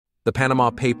The Panama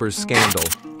Papers scandal,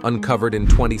 uncovered in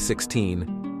 2016,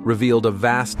 revealed a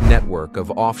vast network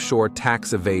of offshore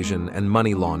tax evasion and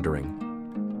money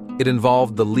laundering. It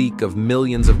involved the leak of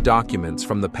millions of documents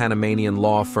from the Panamanian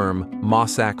law firm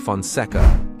Mossack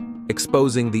Fonseca,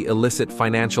 exposing the illicit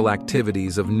financial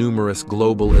activities of numerous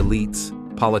global elites,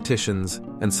 politicians,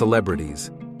 and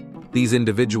celebrities. These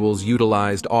individuals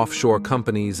utilized offshore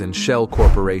companies and shell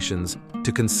corporations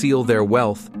to conceal their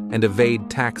wealth and evade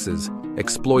taxes,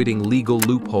 exploiting legal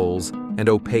loopholes and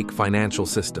opaque financial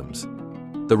systems.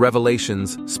 The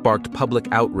revelations sparked public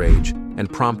outrage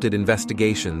and prompted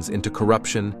investigations into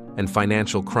corruption and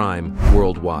financial crime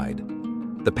worldwide.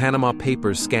 The Panama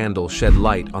Papers scandal shed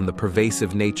light on the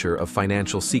pervasive nature of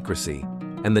financial secrecy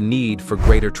and the need for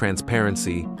greater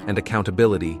transparency and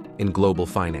accountability in global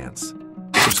finance.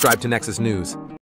 Subscribe to Nexus News.